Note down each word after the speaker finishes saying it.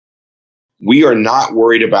We are not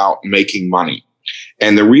worried about making money.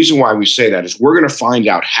 And the reason why we say that is we're going to find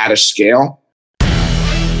out how to scale.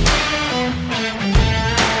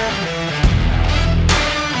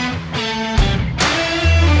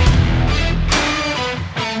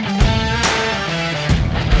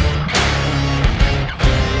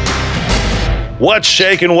 What's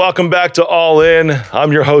shaking? Welcome back to All In.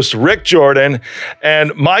 I'm your host, Rick Jordan,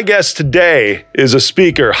 and my guest today is a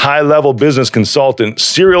speaker, high-level business consultant,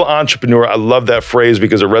 serial entrepreneur. I love that phrase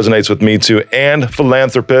because it resonates with me too, and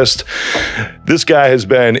philanthropist. This guy has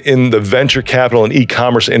been in the venture capital and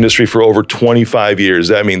e-commerce industry for over 25 years.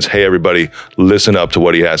 That means, hey, everybody, listen up to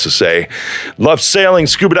what he has to say. Loves sailing,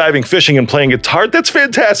 scuba diving, fishing, and playing guitar. That's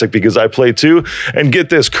fantastic because I play too. And get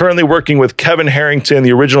this, currently working with Kevin Harrington,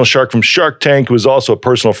 the original shark from Shark Tank, who is also a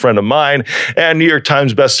personal friend of mine, and New York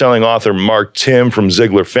Times bestselling author Mark Timm from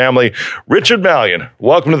Ziglar Family. Richard Mallion,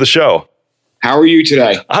 welcome to the show. How are you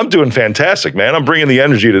today? I'm doing fantastic, man. I'm bringing the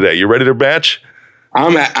energy today. You ready to match?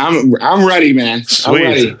 I'm ready, man. Sweet, I'm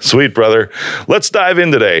ready. Sweet, brother. Let's dive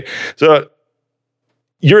in today. So,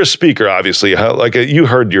 you're a speaker, obviously. Like you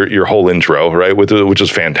heard your whole intro, right? Which is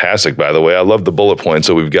fantastic, by the way. I love the bullet points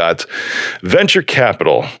that we've got. Venture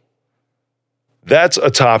capital. That's a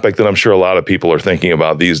topic that I'm sure a lot of people are thinking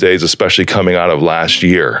about these days, especially coming out of last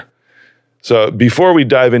year. So before we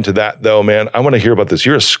dive into that, though, man, I want to hear about this.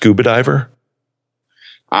 You're a scuba diver?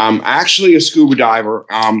 I'm actually a scuba diver.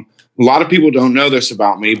 A lot of people don't know this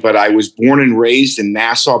about me, but I was born and raised in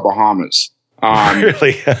Nassau, Bahamas.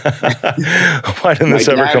 Really? Why didn't this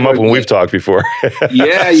ever come up when we've talked before?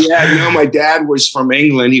 Yeah. My dad was from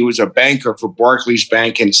England. He was a banker for Barclays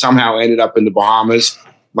Bank and somehow ended up in the Bahamas.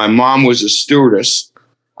 My mom was a stewardess.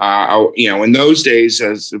 In those days,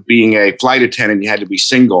 as being a flight attendant, you had to be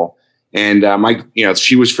single. And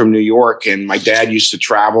she was from New York, and my dad used to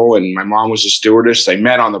travel, and my mom was a stewardess. They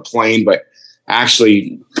met on the plane, but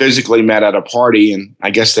actually physically met at a party, and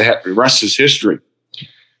I guess the rest is history.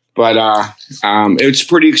 But it's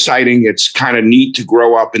pretty exciting. It's kind of neat to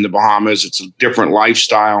grow up in the Bahamas. It's a different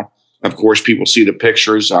lifestyle. Of course, people see the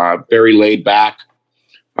pictures, very laid back.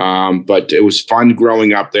 But it was fun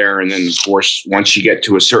growing up there. And then, of course, once you get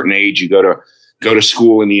to a certain age, you go to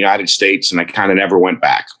school in the United States, and I kind of never went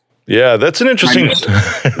back. Yeah, that's an interesting.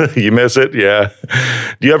 You miss it, yeah.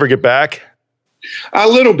 Do you ever get back? A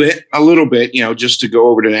little bit, just to go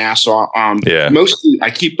over to Nassau. Mostly, I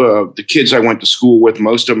keep the kids I went to school with.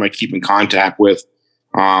 Most of them I keep in contact with,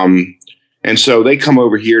 and so they come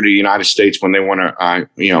over here to the United States when they want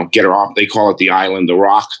to, get her off. They call it the island, the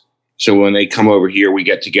Rock. So when they come over here, we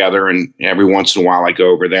get together, and every once in a while I go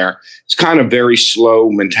over there. It's kind of very slow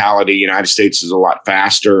mentality. United States is a lot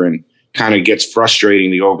faster, and kind of gets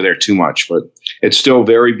frustrating to go over there too much. But it's still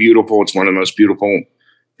very beautiful. It's one of the most beautiful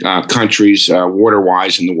countries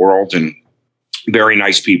water-wise in the world, and very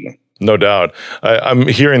nice people. No doubt. I'm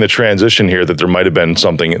hearing the transition here that there might have been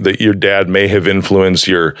something that your dad may have influenced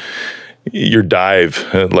your dive,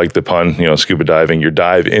 like the pun, scuba diving, your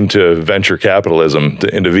dive into venture capitalism,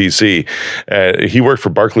 into VC. He worked for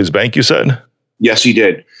Barclays Bank, you said? Yes, he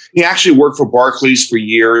did. He actually worked for Barclays for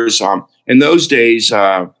years. In those days,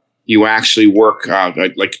 you actually work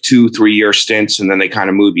like 2-3 year stints, and then they kind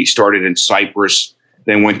of moved. He started in Cyprus,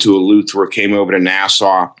 then went to Eleuthera, came over to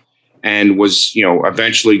Nassau, and was,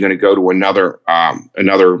 eventually going to go to another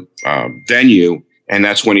venue. And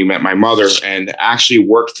that's when he met my mother, and actually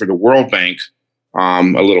worked for the World Bank. A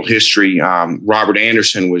little history. Robert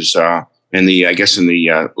Anderson was in the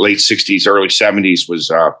late 60s, early 70s, was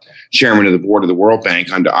chairman of the board of the World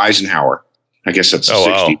Bank under Eisenhower. I guess that's the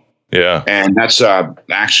 60s. Wow. Yeah. And that's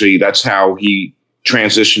how he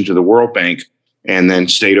transitioned to the World Bank, and then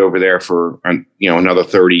stayed over there for another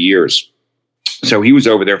 30 years. So he was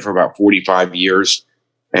over there for about 45 years.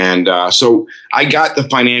 And so I got the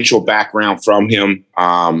financial background from him.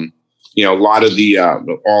 A lot of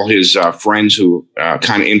all his friends who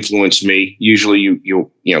kind of influenced me. Usually, you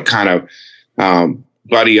kind of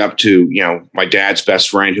buddy up to my dad's best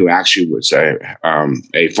friend, who actually was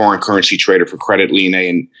a foreign currency trader for Credit Lyonnais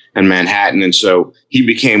in Manhattan, and so he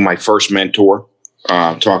became my first mentor.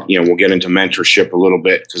 We'll get into mentorship a little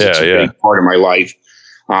bit because it's a big part of my life.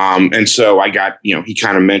 And so I got, he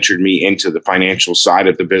kind of mentored me into the financial side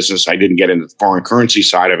of the business. I didn't get into the foreign currency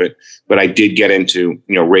side of it, but I did get into,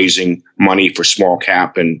 raising money for small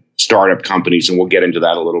cap and startup companies. And we'll get into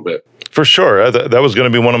that a little bit. For sure. That was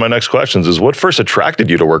going to be one of my next questions is what first attracted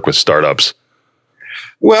you to work with startups?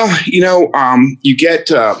 Well, you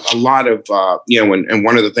get a lot of, and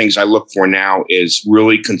one of the things I look for now is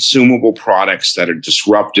really consumable products that are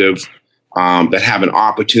disruptive, that have an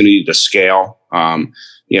opportunity to scale.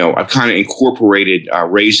 I've kind of incorporated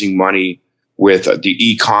raising money with the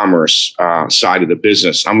e-commerce side of the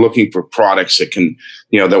business. I'm looking for products that can,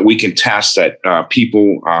 that we can test, that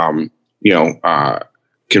people,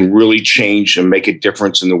 can really change and make a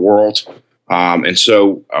difference in the world. And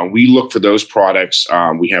so we look for those products.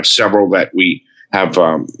 We have several that we have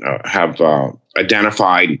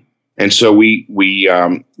identified. And so we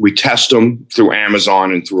test them through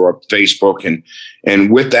Amazon and through our Facebook.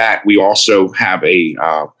 And with that, we also have a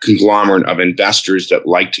conglomerate of investors that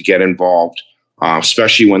like to get involved,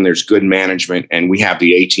 especially when there's good management. And we have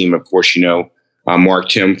the A-team, of course, Mark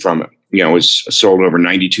Tim from, has sold over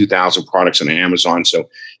 92,000 products on Amazon. So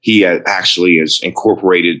he actually is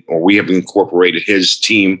incorporated, or we have incorporated his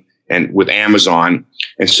team and with Amazon.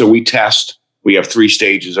 And so we test. We have 3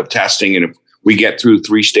 stages of testing. And if we get through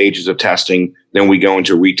 3 stages of testing, then we go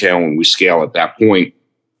into retail and we scale at that point.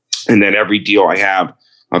 And then every deal I have,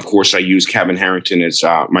 of course, I use Kevin Harrington as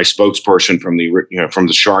my spokesperson from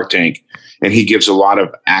the Shark Tank. And he gives a lot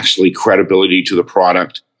of actually credibility to the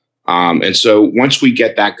product. And so once we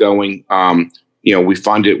get that going, we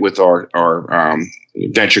fund it with our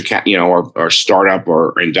venture cap, our startup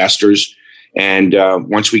or investors. And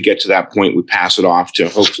once we get to that point, we pass it off to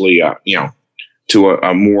hopefully, to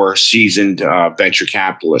a more seasoned venture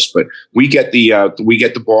capitalist. But we get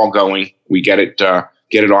the ball going, we get it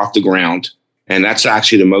off the ground, and that's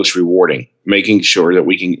actually the most rewarding. Making sure that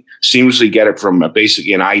we can seamlessly get it from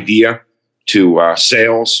basically an idea to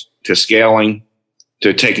sales to scaling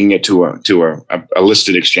to taking it to a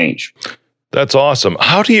listed exchange. That's awesome.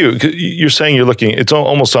 How do you're saying you're looking, it's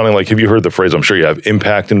almost sounding like, have you heard the phrase, I'm sure you have,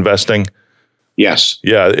 impact investing? Yes.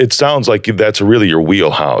 Yeah, it sounds like that's really your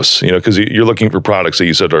wheelhouse, because you're looking for products that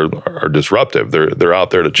you said are disruptive. They're out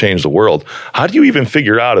there to change the world. How do you even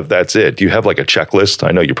figure out if that's it? Do you have like a checklist?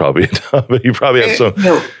 I know you probably but you probably have some.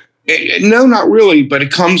 No, not really. But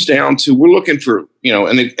it comes down to, we're looking for,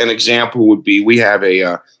 an example would be, we have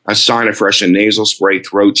a Sinofresh, a nasal spray,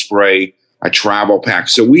 throat spray, a travel pack.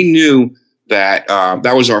 So we knew that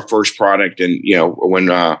that was our first product. And, when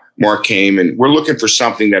Mark came, and we're looking for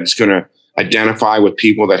something that's going to identify with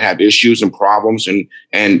people that have issues and problems and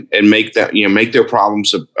make that, make their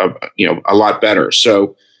problems a lot better.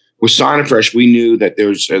 So with Sinofresh, we knew that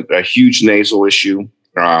there's a huge nasal issue.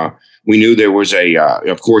 We knew there was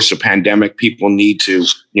of course, a pandemic. People need to,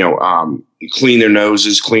 clean their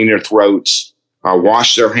noses, clean their throats,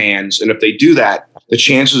 wash their hands. And if they do that, the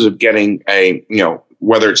chances of getting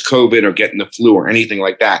whether it's COVID or getting the flu or anything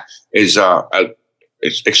like that is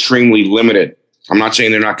extremely limited. I'm not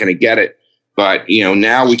saying they're not going to get it, but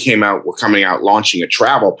now we're coming out launching a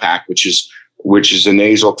travel pack, which is a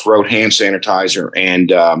nasal throat hand sanitizer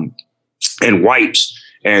and wipes.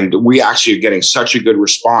 And we actually are getting such a good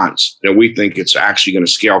response that we think it's actually going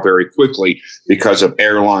to scale very quickly because of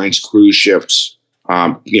airlines, cruise ships.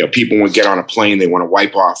 People when get on a plane, they want to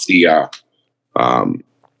wipe off the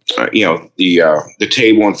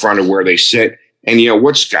table in front of where they sit. And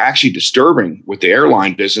what's actually disturbing with the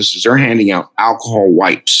airline business is they're handing out alcohol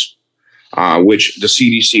wipes, which the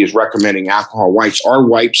CDC is recommending alcohol wipes. Our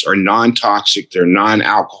wipes are non-toxic. They're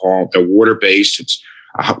non-alcohol. They're water-based. It's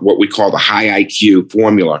what we call the high IQ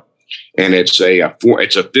formula. And it's a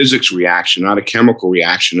physics reaction, not a chemical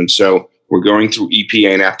reaction. And so we're going through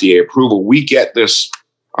EPA and FDA approval. We get this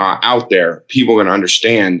out there. People are going to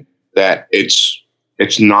understand that it's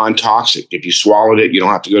non-toxic. If you swallowed it, you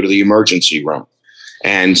don't have to go to the emergency room.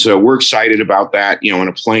 And so we're excited about that. On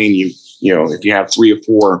a plane, if you have 3 or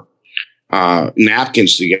 4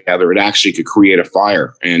 napkins together, it actually could create a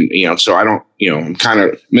fire. And, so I don't, I'm kind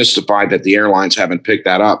of mystified that the airlines haven't picked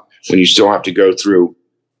that up when you still have to go through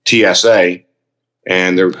TSA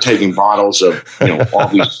and they're taking bottles of, all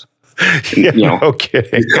these,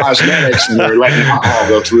 cosmetics, and they're letting alcohol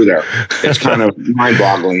go through there. It's kind of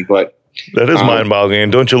mind-boggling, but. That is mind-boggling.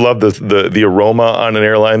 And don't you love the aroma on an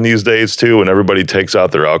airline these days too, when everybody takes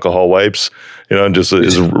out their alcohol wipes, and just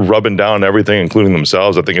is rubbing down everything, including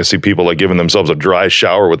themselves. I think I see people like giving themselves a dry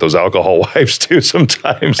shower with those alcohol wipes too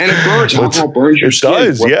sometimes. And it burns. Alcohol burns your skin. It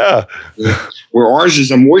does, yeah. Where ours is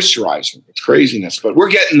a moisturizer. It's craziness, but we're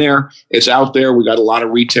getting there. It's out there. We got a lot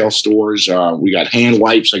of retail stores. We got hand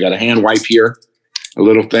wipes. I got a hand wipe here. A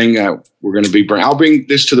little thing we're going to be I'll bring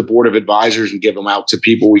this to the board of advisors and give them out to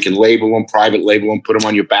people. We can label them, private label them, put them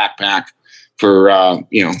on your backpack for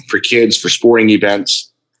kids, for sporting events.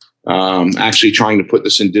 Actually trying to put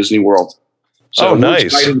this in Disney World. So we're nice.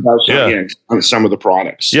 excited about some of the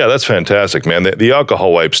products. Yeah, that's fantastic, man. The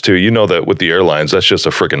alcohol wipes too. You know that with the airlines, that's just a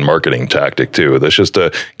freaking marketing tactic too. That's just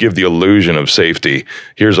to give the illusion of safety.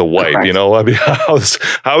 Here's a wipe. Right. You know, I mean, how is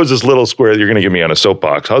this little square? You're going to give me on a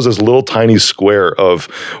soapbox. How's this little tiny square of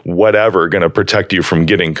whatever going to protect you from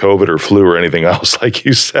getting COVID or flu or anything else, like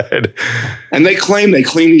you said? And they claim they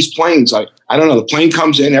clean these planes. I don't know. The plane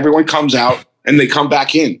comes in, everyone comes out, and they come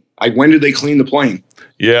back in. Like, when did they clean the plane?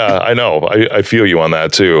 Yeah, I know. I feel you on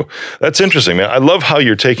that too. That's interesting, man. I love how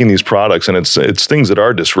you're taking these products, and it's things that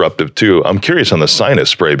are disruptive too. I'm curious on the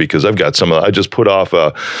sinus spray because I've got I just put off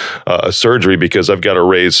a surgery because I've got to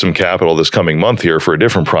raise some capital this coming month here for a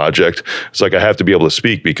different project. It's like I have to be able to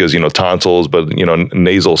speak because, tonsils, but,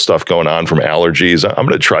 nasal stuff going on from allergies. I'm going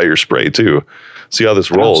to try your spray too. See how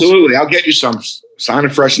this rolls. Absolutely. I'll get you some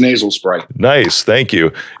Sinofresh nasal spray. Nice. Thank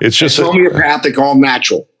you. It's just homeopathic, all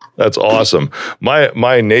natural. That's awesome.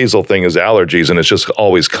 My nasal thing is allergies, and it's just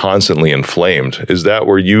always constantly inflamed. Is that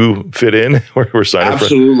where you fit in? Where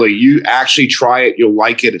Absolutely. You actually try it. You'll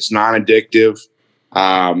like it. It's non-addictive.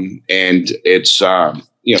 And it's, a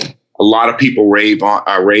lot of people rave on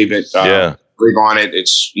it.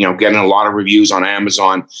 It's, getting a lot of reviews on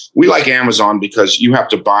Amazon. We like Amazon because you have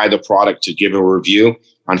to buy the product to give a review.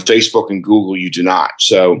 On Facebook and Google, you do not.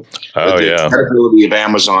 So the credibility of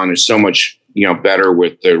Amazon is so much better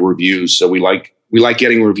with the reviews. So we like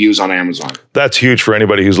getting reviews on Amazon. That's huge for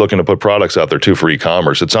anybody who's looking to put products out there too for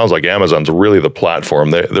e-commerce. It sounds like Amazon's really the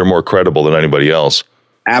platform. They're more credible than anybody else.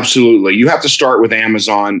 Absolutely. You have to start with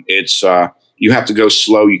Amazon. It's you have to go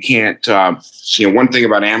slow. You can't. One thing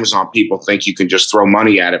about Amazon, people think you can just throw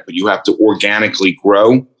money at it, but you have to organically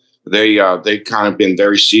grow. They've kind of been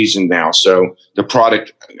very seasoned now, so the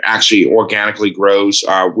product actually organically grows.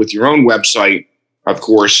 With your own website, of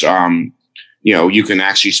course. You can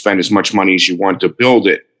actually spend as much money as you want to build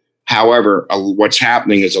it. However, what's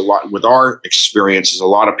happening is with our experience is a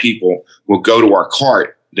lot of people will go to our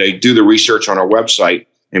cart. They do the research on our website,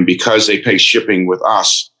 and because they pay shipping with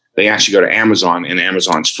us, they actually go to Amazon, and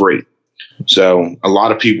Amazon's free. So a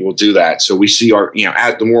lot of people will do that. So we see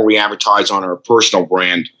the more we advertise on our personal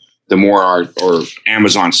brand, the more our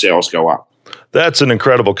Amazon sales go up. That's an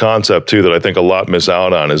incredible concept too that I think a lot miss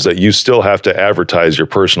out on, is that you still have to advertise your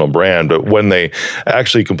personal brand, but when they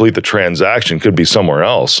actually complete the transaction, could be somewhere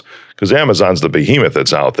else, because Amazon's the behemoth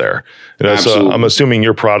that's out there. So I'm assuming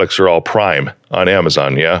your products are all Prime on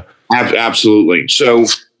Amazon, yeah? Absolutely. So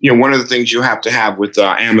one of the things you have to have with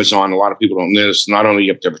Amazon, a lot of people don't know this, not only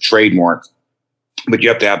you have to have a trademark, but you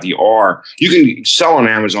have to have the R. You can sell on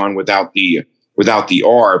Amazon without the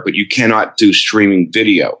R, but you cannot do streaming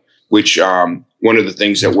video. Which one of the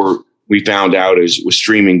things that we found out is with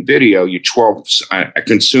streaming video, a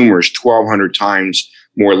consumer is 1,200 times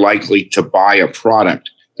more likely to buy a product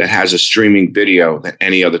that has a streaming video than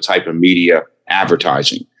any other type of media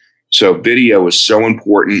advertising. So video is so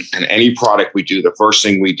important, and any product we do, the first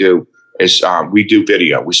thing we do is we do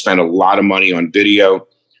video. We spend a lot of money on video,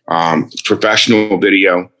 professional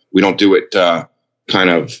video. We don't do it I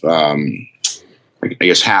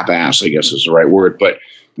guess half-ass, I guess is the right word, but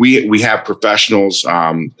we have professionals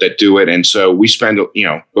that do it. And so we spend,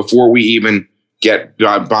 before we even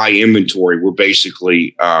buy inventory, we're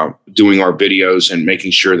basically doing our videos and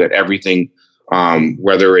making sure that everything,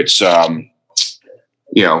 whether it's, the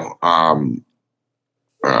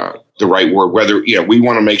right word, we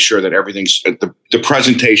want to make sure that everything's, the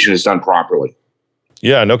presentation is done properly.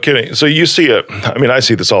 Yeah, no kidding. So you see it. I mean, I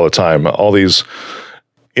see this all the time. All these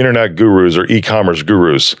internet gurus or e-commerce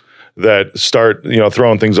gurus that start,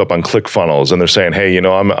 throwing things up on ClickFunnels, and they're saying, hey,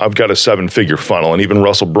 I've got a 7-figure funnel. And even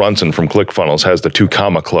Russell Brunson from ClickFunnels has the 2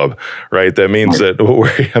 comma club, right? That means that,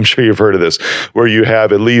 I'm sure you've heard of this, where you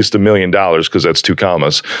have at least $1 million, because that's 2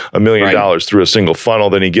 commas, $1 million through a single funnel.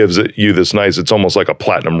 Then he gives you this nice, it's almost like a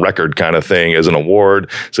platinum record kind of thing as an award.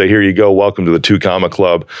 Say, here you go, welcome to the 2 comma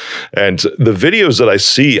club. And the videos that I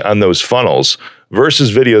see on those funnels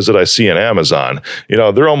versus videos that I see on Amazon,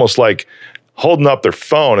 they're almost like holding up their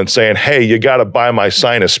phone and saying, hey, you got to buy my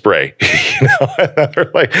sinus spray.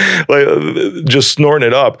 They're like just snorting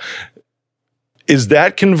it up. Is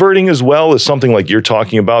that converting as well as something like you're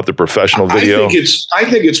talking about, the professional video? I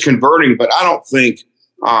think it's converting, but I don't think,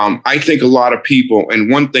 I think a lot of people,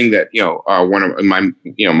 and one thing that, one of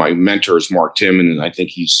my mentors, Mark Timmon, and I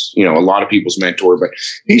think he's, a lot of people's mentor, but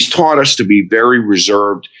he's taught us to be very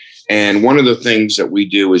reserved. And one of the things that we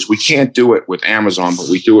do is we can't do it with Amazon, but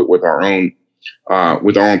we do it with our own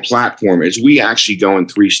platform. Is we actually go in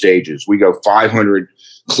 3 stages. We go 500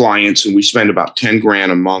 clients, and we spend about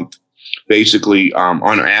 $10,000 a month. basically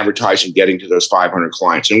on advertising, getting to those 500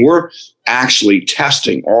 clients. And we're actually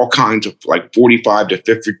testing all kinds of like 45 to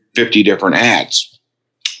 50 different ads.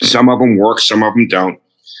 Some of them work, some of them don't.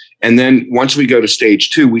 And then once we go to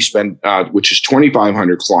stage 2, we spend, which is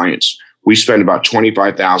 2,500 clients, we spend about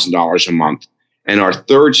 $25,000 a month. And our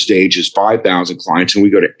third stage is 5,000 clients, and we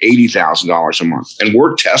go to $80,000 a month. And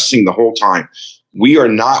we're testing the whole time. We are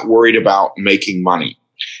not worried about making money.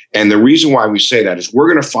 And the reason why we say that is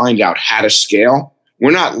we're going to find out how to scale.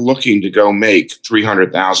 We're not looking to go make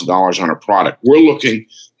 $300,000 on a product. We're looking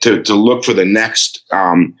to look for the next,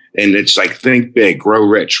 and it's like think big, grow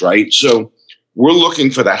rich, right? So we're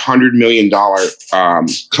looking for that $100 million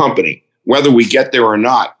company, whether we get there or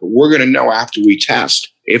not. But we're going to know after we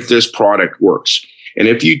test if this product works. And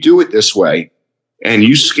if you do it this way and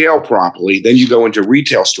you scale properly, then you go into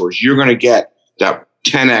retail stores, you're going to get that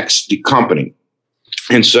 10x the company.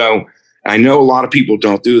 And so I know a lot of people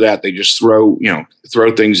don't do that. They just throw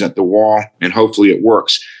things at the wall and hopefully it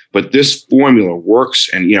works. But this formula works.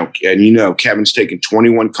 And Kevin's taken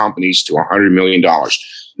 21 companies to $100 million.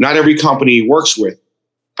 Not every company he works with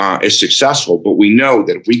is successful, but we know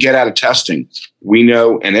that if we get out of testing, we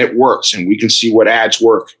know, and it works, and we can see what ads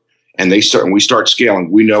work, and we start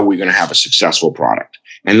scaling, we know we're going to have a successful product.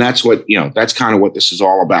 And that's what, that's kind of what this is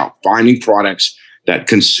all about. Finding products that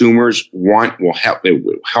consumers want it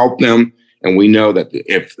will help them. And we know that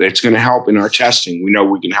if it's going to help in our testing, we know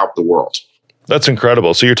we can help the world. That's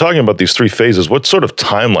incredible. So you're talking about these 3 phases. What sort of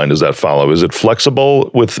timeline does that follow? Is it flexible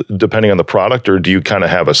depending on the product, or do you kind of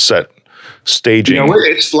have a set staging?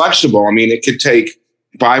 It's flexible. I mean, it could take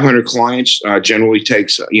 500 clients, generally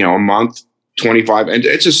takes, a month, 25, and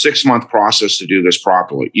it's a 6-month process to do this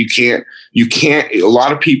properly. You can't, a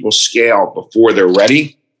lot of people scale before they're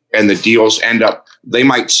ready, and the deals they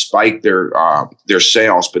might spike their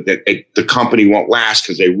sales, but the company won't last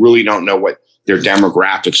because they really don't know what their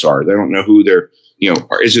demographics are. They don't know who they're,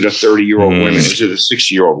 or is it a 30-year-old woman? Is it a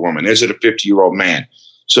 60-year-old woman? Is it a 50-year-old man?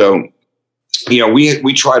 So,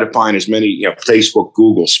 we try to find as many, Facebook,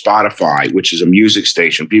 Google, Spotify, which is a music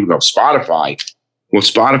station. People go, Spotify. Well,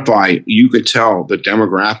 Spotify, you could tell the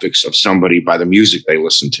demographics of somebody by the music they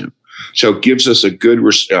listen to. So it gives us a good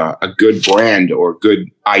brand or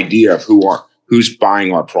good idea of who's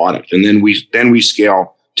buying our product. And then we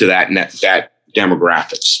scale to that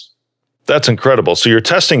demographics. That's incredible. So your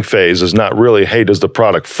testing phase is not really, hey, does the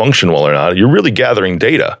product function well or not? You're really gathering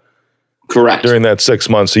data. Correct. During that 6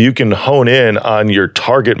 months. So you can hone in on your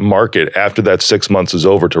target market after that 6 months is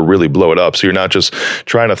over to really blow it up. So you're not just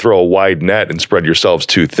trying to throw a wide net and spread yourselves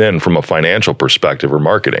too thin from a financial perspective or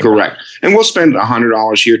marketing. Correct. And we'll spend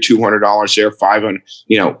 $100 here, $200 there, $500.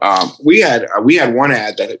 We had one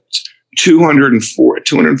ad that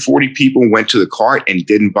 240 people went to the cart and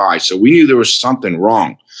didn't buy. So we knew there was something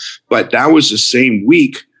wrong. But that was the same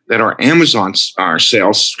week that our Amazon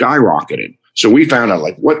sales skyrocketed. So we found out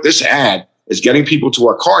this ad is getting people to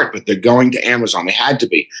our cart, but they're going to Amazon. They had to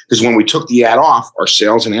be, because when we took the ad off, our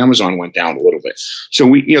sales in Amazon went down a little bit.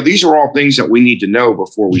 So these are all things that we need to know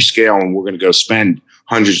before we scale, and we're going to go spend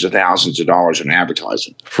hundreds of thousands of dollars in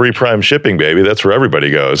advertising. Free Prime shipping, baby. That's where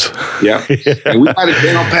everybody goes. Yeah. And we got a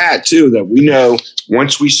down pat too, that we know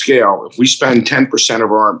once we scale, if we spend 10%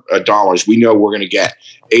 of our dollars, we know we're going to get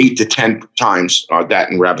 8 to 10 times that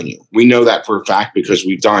in revenue. We know that for a fact because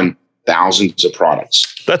we've done thousands of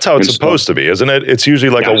products. That's how it's supposed to be, isn't it? It's usually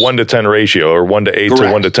like a 1 to 10 ratio, or 1 to 8 Correct.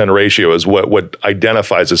 to 1 to 10 ratio is what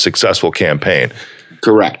identifies a successful campaign.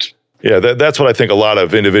 Correct. Yeah, that's what I think a lot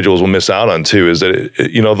of individuals will miss out on too, is that,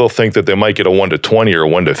 they'll think that they might get a 1 to 20 or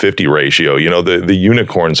 1 to 50 ratio, the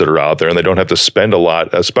unicorns that are out there, and they don't have to spend a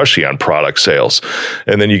lot, especially on product sales.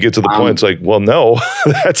 And then you get to the point, it's like, well, no,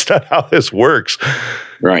 that's not how this works.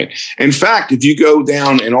 Right. In fact, if you go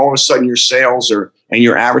down and all of a sudden your sales and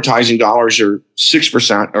your advertising dollars are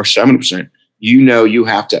 6% or 7%, you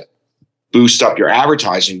have to boost up your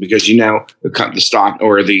advertising because the stock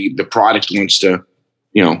or the product wants to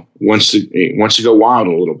go wild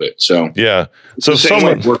a little bit. So yeah, so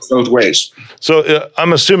someone works both ways. So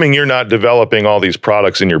I'm assuming you're not developing all these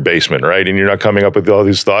products in your basement, right? And you're not coming up with all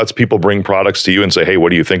these thoughts. People bring products to you and say, "Hey,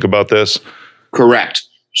 what do you think about this?" Correct.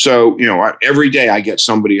 So every day I get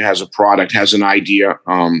somebody who has a product, has an idea,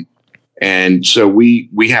 and so we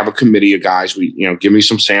have a committee of guys. We give me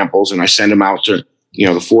some samples, and I send them out to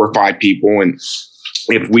the 4 or 5 people, and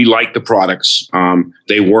if we like the products,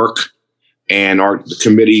 they work. And the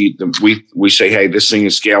committee, we say, hey, this thing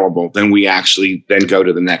is scalable. Then we actually then go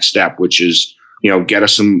to the next step, which is, get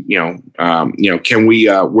us some, can we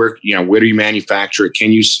work, where do you manufacture it?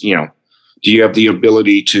 Can you, do you have the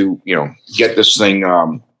ability to, get this thing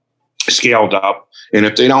scaled up. And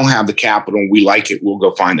if they don't have the capital and we like it, we'll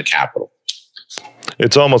go find the capital.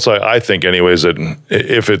 It's almost like, I think anyways, that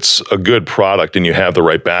if it's a good product and you have the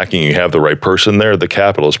right backing, you have the right person there, the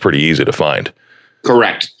capital is pretty easy to find.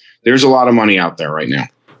 Correct. There's a lot of money out there right now.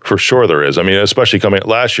 For sure there is. I mean, especially coming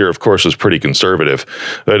last year, of course, was pretty conservative.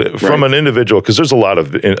 But from an individual, because there's a lot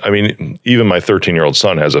of, I mean, even my 13-year-old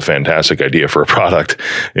son has a fantastic idea for a product,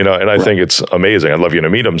 and I think it's amazing. I'd love you to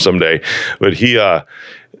meet him someday. But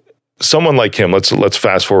someone like him, let's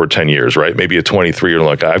fast forward 10 years, right? Maybe a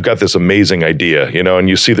 23-year-old guy. I've got this amazing idea, and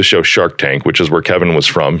you see the show Shark Tank, which is where Kevin was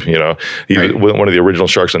from, he was one of the original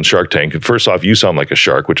sharks on Shark Tank. First off, you sound like a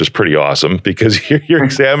shark, which is pretty awesome because you're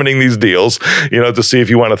examining these deals, to see if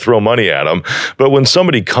you want to throw money at them. But when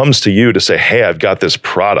somebody comes to you to say, hey, I've got this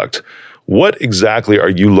product, what exactly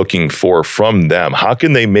are you looking for from them? How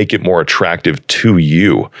can they make it more attractive to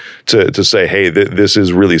you to say, hey, this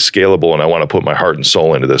is really scalable and I want to put my heart and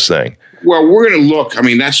soul into this thing? Well, we're going to look,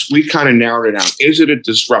 we kind of narrowed it down. Is it a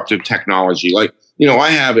disruptive technology? Like,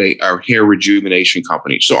 I have a hair rejuvenation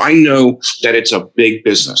company, so I know that it's a big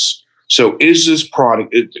business. So is this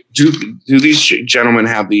product, do these gentlemen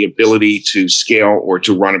have the ability to scale or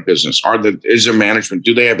to run a business? Is there management?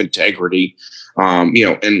 Do they have integrity?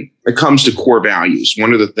 And it comes to core values.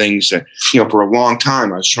 One of the things that, for a long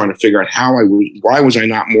time, I was trying to figure out why was I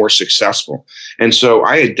not more successful? And so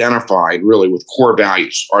I identified really with core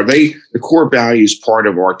values. Are the core values part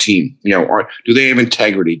of our team? Do they have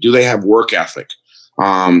integrity? Do they have work ethic?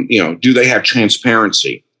 Do they have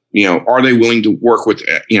transparency? Are they willing to work with,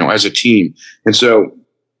 as a team? And so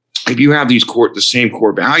if you have the same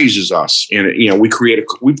core values as us, and, we've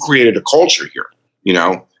created a culture here,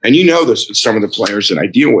 and this with some of the players that I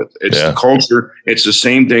deal with. It's the culture. It's the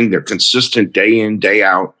same thing. They're consistent day in, day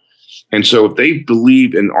out. And so if they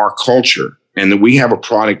believe in our culture and that we have a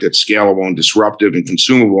product that's scalable and disruptive and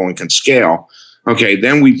consumable and can scale, okay,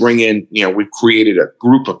 then we bring in, we've created a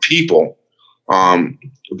group of people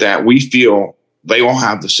that we feel they all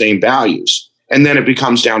have the same values. And then it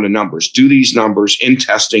becomes down to numbers. Do these numbers in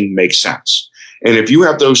testing make sense? And if you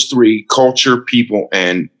have those three, culture, people,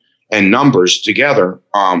 and numbers together,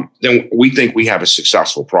 then we think we have a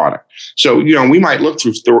successful product. So, we might look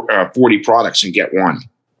through 40 products and get one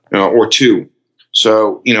or two.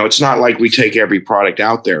 So, it's not like we take every product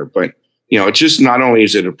out there, but, it's just not only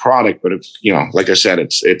is it a product, but it's, like I said,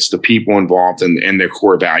 it's the people involved and their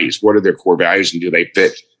core values. What are their core values and do they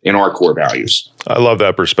fit in our core values? I love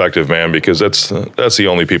that perspective, man, because that's the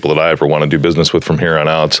only people that I ever want to do business with from here on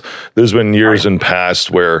out. There's been years in past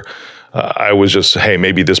where I was just, hey,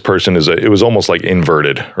 maybe this person it was almost like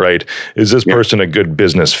inverted, right? Is this person a good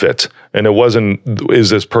business fit? And it wasn't, is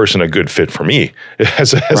this person a good fit for me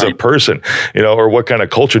as a person, or what kind of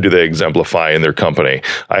culture do they exemplify in their company?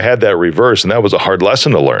 I had that reverse, and that was a hard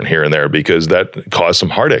lesson to learn here and there because that caused some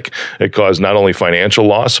heartache. It caused not only financial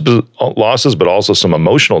losses, but also some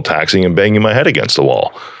emotional taxing and banging my head against the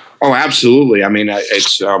wall. Oh, absolutely.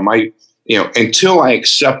 It's until I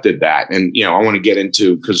accepted that, and, I want to get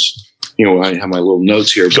into, because I have my little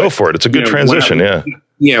notes here. Go for it. It's a good transition.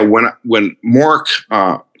 When Mark,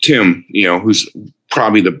 Tim, who's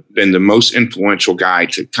probably been the most influential guy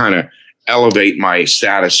to kind of elevate my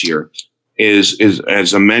status here, is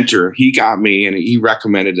as a mentor. He got me and he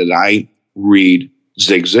recommended that I read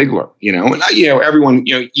Zig Ziglar. And everyone,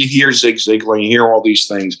 you hear Zig Ziglar, and you hear all these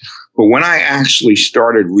things, but when I actually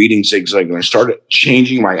started reading Zig Ziglar, I started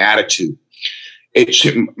changing my attitude.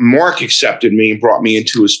 Mark accepted me and brought me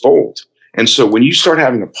into his fold. And so when you start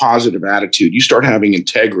having a positive attitude, you start having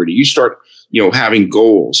integrity, you start, having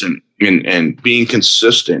goals and being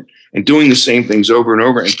consistent and doing the same things over and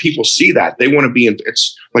over. And people see that. They want to be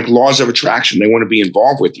it's like laws of attraction. They want to be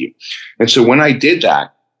involved with you. And so when I did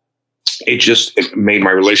that, it made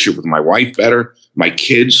my relationship with my wife better. My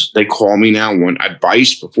kids, they call me now, want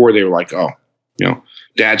advice. Before they were like, oh,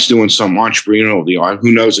 Dad's doing some entrepreneurial deal.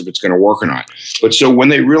 Who knows if it's going to work or not? But so when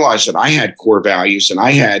they realized that I had core values and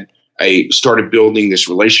I started building this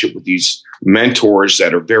relationship with these mentors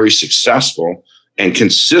that are very successful and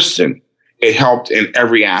consistent, it helped in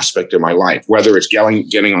every aspect of my life, whether it's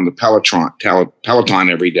getting on the Peloton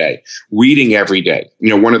every day, reading every day.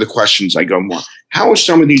 One of the questions I go, how are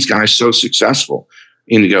some of these guys so successful?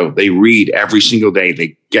 And they read every single day.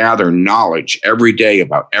 They gather knowledge every day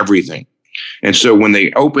about everything. And so when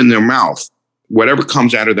they open their mouth, whatever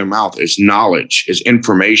comes out of their mouth is knowledge, is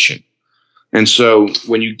information. And so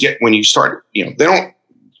when you start, I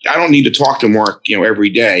don't need to talk to Mark, every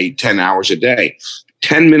day, 10 hours a day,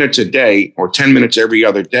 10 minutes a day, or 10 minutes every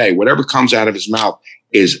other day. Whatever comes out of his mouth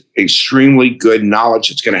is extremely good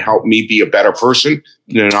knowledge. It's going to help me be a better person,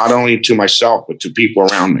 not only to myself, but to people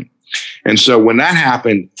around me. And so when that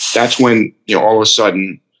happened, that's when, all of a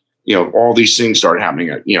sudden, all these things started happening.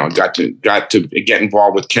 Got to get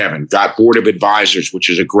involved with Kevin, got board of advisors, which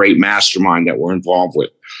is a great mastermind that we're involved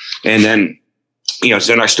with. And then,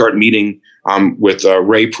 then I start meeting with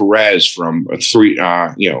Ray Perez from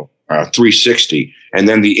 360, and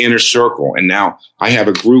then the Inner Circle. And now I have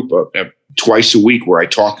a group of twice a week where I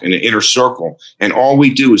talk in an inner circle, and all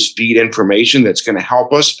we do is feed information that's going to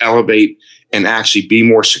help us elevate and actually be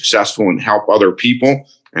more successful and help other people.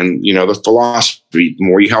 And, the philosophy, the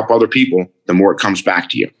more you help other people, the more it comes back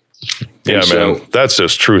to you. Yeah, man, that's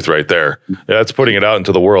just truth right there. That's putting it out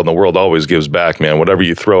into the world, and the world always gives back, man. Whatever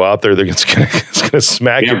you throw out there, it's going to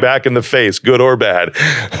smack you back in the face, good or bad.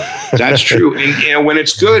 That's true. And, when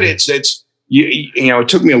it's good, it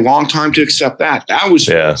took me a long time to accept that. That was,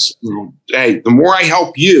 hey, the more I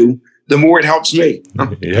help you, the more it helps me.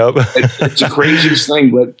 Yep. It's the craziest thing,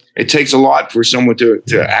 but it takes a lot for someone to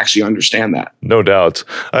actually understand that. No doubt.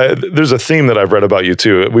 There's a theme that I've read about you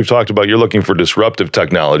too. We've talked about you're looking for disruptive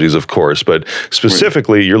technologies, of course, but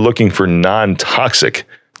specifically you're looking for non-toxic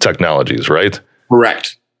technologies, right?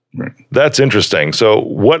 Correct. Right. That's interesting. So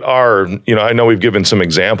what are, I know we've given some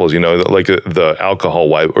examples, like the alcohol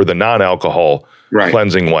wipe or the non-alcohol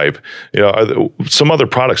cleansing wipe. Are there some other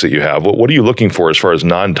products that you have? What are you looking for as far as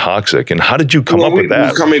non-toxic, and how did you come up with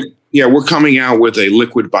that? We're coming out with a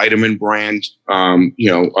liquid vitamin brand.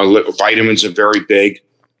 Vitamins are very big.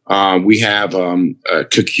 We have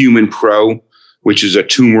Curcumin Pro, which is a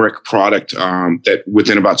turmeric product that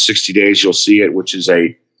within about 60 days you'll see it, which is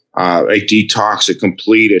a detox, a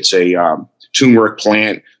complete. It's a turmeric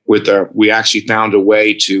plant we actually found a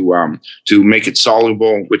way to make it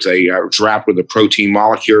soluble with it's wrapped with a protein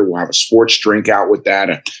molecule. We'll have a sports drink out with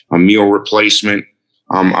that, a meal replacement.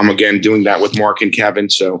 I'm again doing that with Mark and Kevin.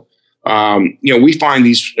 So, we find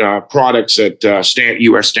these products at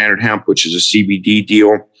US Standard Hemp, which is a CBD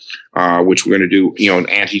deal, which we're going to do, an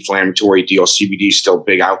anti-inflammatory deal. CBD is still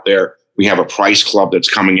big out there. We have a price club that's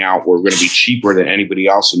coming out. We're going to be cheaper than anybody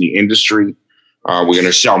else in the industry. We're going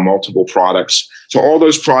to sell multiple products. So all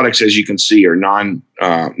those products, as you can see, are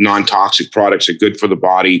non-toxic products. Are good for the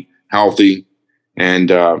body, healthy, and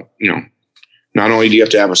not only do you have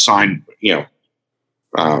to have a sign,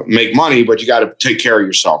 make money, but you got to take care of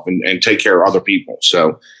yourself and take care of other people.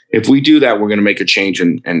 So if we do that, we're going to make a change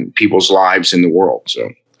in people's lives in the world. So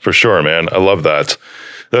for sure, man, I love that.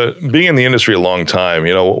 Being in the industry a long time,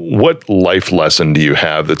 what life lesson do you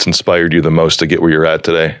have that's inspired you the most to get where you're at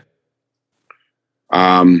today?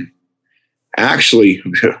 Actually,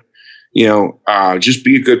 just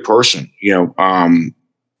be a good person,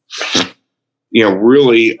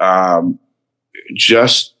 really,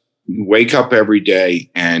 just wake up every day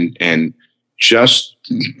and just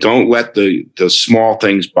don't let the small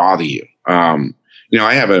things bother you. I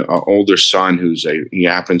have an older son he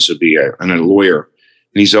happens to be a lawyer,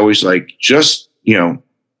 and he's always like, just,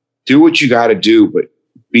 do what you got to do, but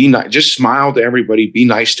be nice, just smile to everybody, be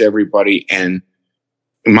nice to everybody, and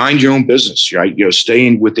mind your own business, right?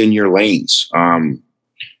 Stay within your lanes. And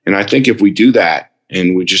I think if we do that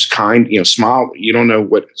and we just smile, you don't know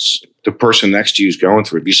what the person next to you is going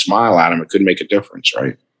through. If you smile at them, it could make a difference,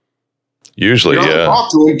 right? Usually, you don't yeah.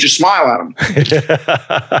 Talk to them, just smile at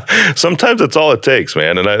them. Sometimes that's all it takes,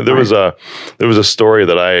 man. And there was a story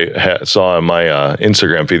that I saw on my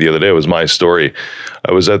Instagram feed the other day. It was my story.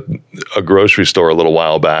 I was at a grocery store a little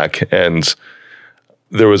while back, and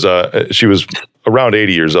she was around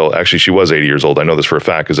 80 years old. Actually, she was 80 years old. I know this for a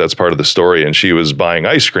fact because that's part of the story. And she was buying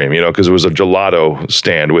ice cream, because it was a gelato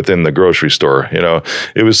stand within the grocery store.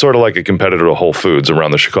 It was sort of like a competitor to Whole Foods around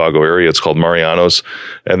the Chicago area. It's called Mariano's,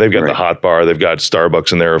 and they've got the hot bar. They've got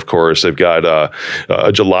Starbucks in there, of course. They've got a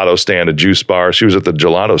gelato stand, a juice bar. She was at the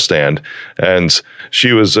gelato stand, and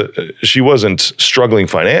she wasn't struggling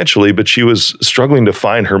financially, but she was struggling to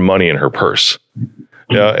find her money in her purse.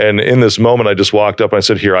 Yeah, and in this moment, I just walked up and I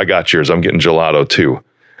said, "Here, I got yours. I'm getting gelato too."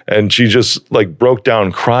 And she just broke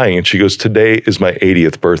down crying, and she goes, "Today is my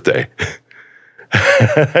 80th birthday."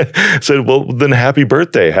 I said, "Well, then happy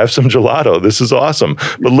birthday. Have some gelato. This is awesome."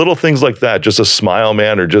 But little things like that, just a smile,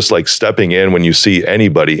 man, or just stepping in when you see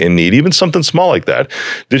anybody in need, even something small like that.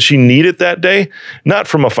 Did she need it that day? Not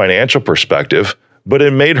from a financial perspective, but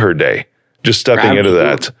it made her day. Just stepping into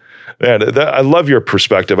that. Man, I love your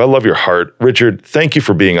perspective. I love your heart. Richard, thank you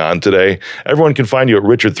for being on today. Everyone can find you at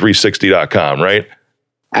richard360.com, right?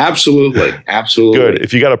 Absolutely. Absolutely. Good.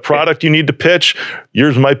 If you got a product you need to pitch,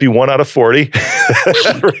 yours might be 1 out of 40.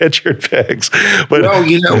 Richard picks. But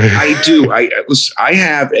I do. I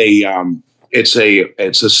have it's a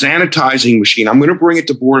sanitizing machine. I'm going to bring it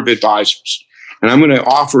to board of advisors. And I'm going to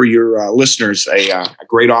offer your listeners a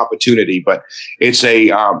great opportunity. But it's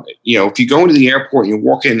if you go into the airport and you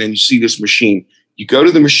walk in and you see this machine, you go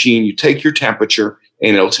to the machine, you take your temperature,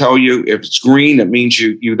 and it'll tell you if it's green, it means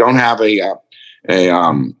you don't have a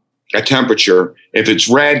temperature. If it's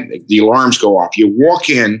red, the alarms go off. You walk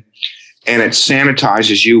in, and it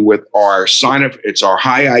sanitizes you with it's our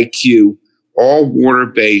high IQ, all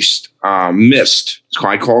water-based mist.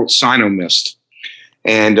 I call it Sinomist.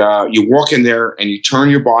 And you walk in there and you turn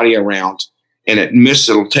your body around, and it mists.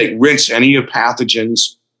 It'll rinse any of the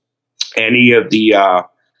pathogens, any of the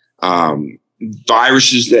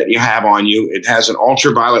viruses that you have on you. It has an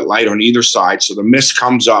ultraviolet light on either side. So the mist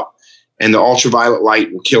comes up, and the ultraviolet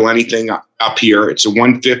light will kill anything up here. It's a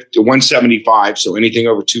 175, so anything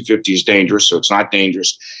over 250 is dangerous, so it's not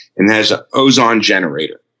dangerous. And it has an ozone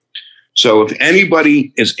generator. So if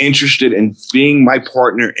anybody is interested in being my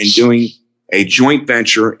partner and doing a joint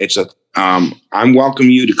venture, I'm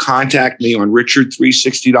welcome you to contact me on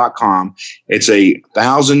richard360.com. It's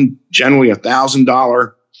generally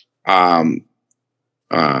 $1,000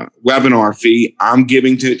 webinar fee I'm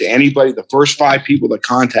giving to anybody, the first 5 people that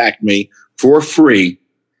contact me for free,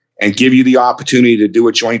 and give you the opportunity to do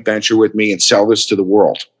a joint venture with me and sell this to the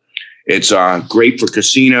world. It's great for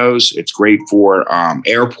casinos. It's great for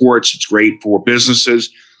airports. It's great for businesses,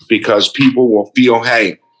 because people will feel,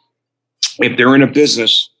 hey, if they're in a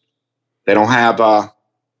business, they don't have, that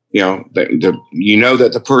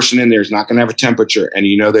the person in there is not going to have a temperature, and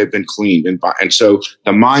they've been cleaned. And so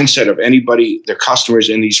the mindset of anybody, their customers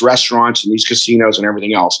in these restaurants and these casinos and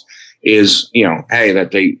everything else is, hey, that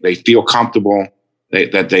they feel comfortable,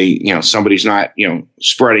 that somebody's not,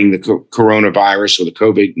 spreading the coronavirus or the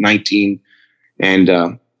COVID-19, and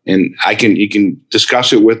you can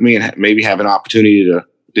discuss it with me and maybe have an opportunity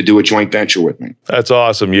to do a joint venture with me. That's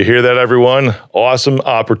awesome. You hear that, everyone? Awesome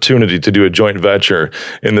opportunity to do a joint venture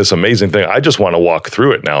in this amazing thing. I just want to walk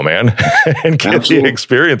through it now, man, and get the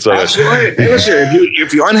experience of it. Hey, listen,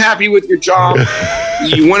 if you're unhappy with your job,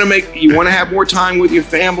 you want to have more time with your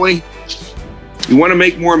family, you want to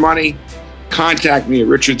make more money, contact me at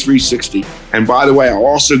Richard360. And by the way, I'll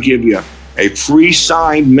also give you a free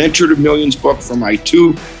signed Mentor to Millions book from my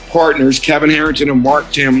 2 partners, Kevin Harrington and Mark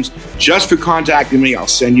Timms. Just for contacting me, I'll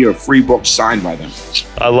send you a free book signed by them.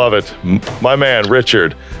 I love it. My man,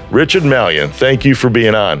 Richard Malyon, thank you for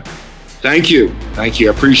being on. Thank you. I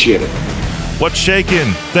appreciate it. What's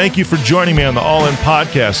shaking? Thank you for joining me on the All In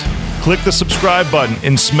Podcast. Click the subscribe button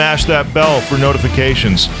and smash that bell for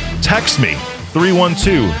notifications. Text me,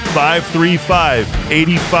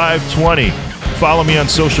 312-535-8520. Follow me on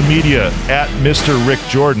social media at Mr. Rick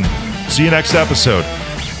Jordan. See you next episode.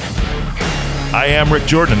 I am Rick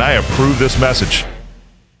Jordan, and I approve this message.